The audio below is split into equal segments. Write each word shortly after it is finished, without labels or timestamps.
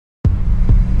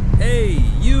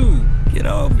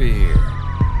Get over here.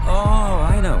 Oh,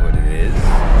 I know what it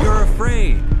is. You're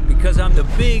afraid because I'm the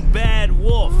big bad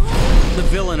wolf, the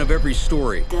villain of every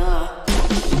story. Duh.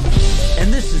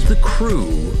 And this is the crew.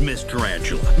 Miss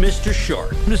Tarantula, Mr.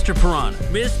 Shark, Mr. Piranha,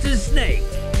 Mr. Snake.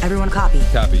 Everyone copy.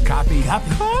 Copy. Copy.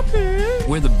 Copy. Copy.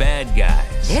 We're the bad guys.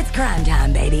 It's crime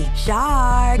time, baby.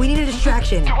 Shark. We need a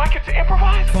distraction. Do I get to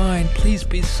improvise? Fine, please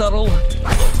be subtle.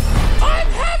 I'm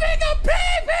having a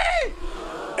baby!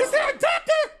 Is there a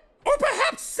doctor? Or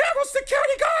perhaps several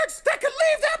security guards that could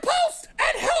leave their post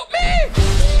and help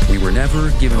me? We were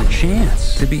never given a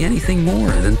chance to be anything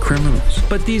more than criminals.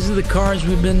 But these are the cards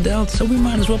we've been dealt, so we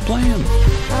might as well play them.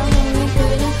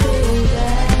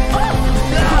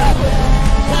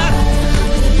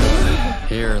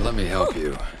 Here, let me help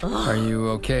you. Are you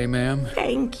okay, ma'am?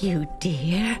 Thank you,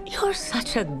 dear. You're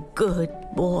such a good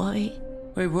boy.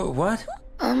 Wait, what?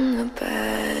 I'm the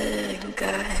bad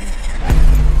guy.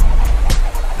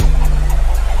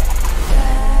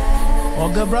 All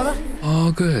good, brother?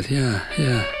 All good, yeah.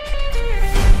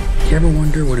 You ever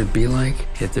wonder what it'd be like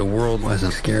if the world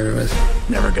wasn't scared of us?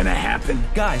 Never gonna happen.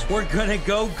 Guys, we're gonna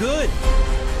go good.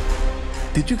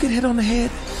 Did you get hit on the head?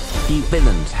 You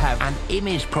villains have an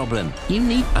image problem. You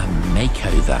need a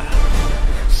makeover.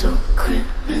 So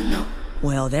criminal.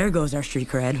 Well, there goes our street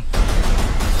cred.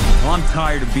 Well, I'm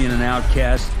tired of being an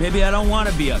outcast. Maybe I don't want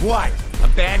to be a... What? A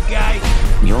bad guy?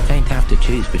 You're going to have to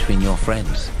choose between your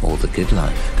friends or the good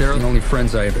life. They're the only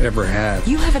friends I've ever had.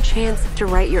 You have a chance to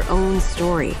write your own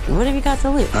story. What have you got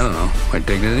to lose? I don't know. My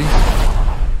dignity?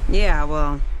 Yeah,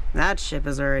 well, that ship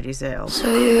has already sailed.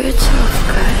 So you're a tough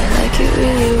guy, like a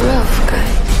really rough guy.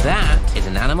 That is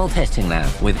an animal testing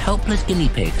lab with helpless guinea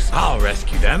pigs. I'll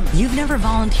rescue them. You've never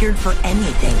volunteered for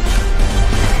anything.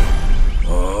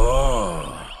 Oh.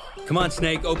 Come on,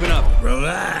 Snake, open up.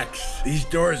 Relax. These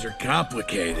doors are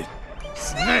complicated.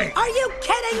 Snake! Are you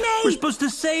kidding We're me? supposed to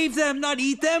save them, not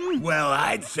eat them? Well,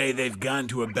 I'd say they've gone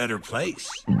to a better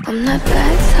place. I'm that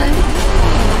bad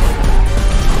type.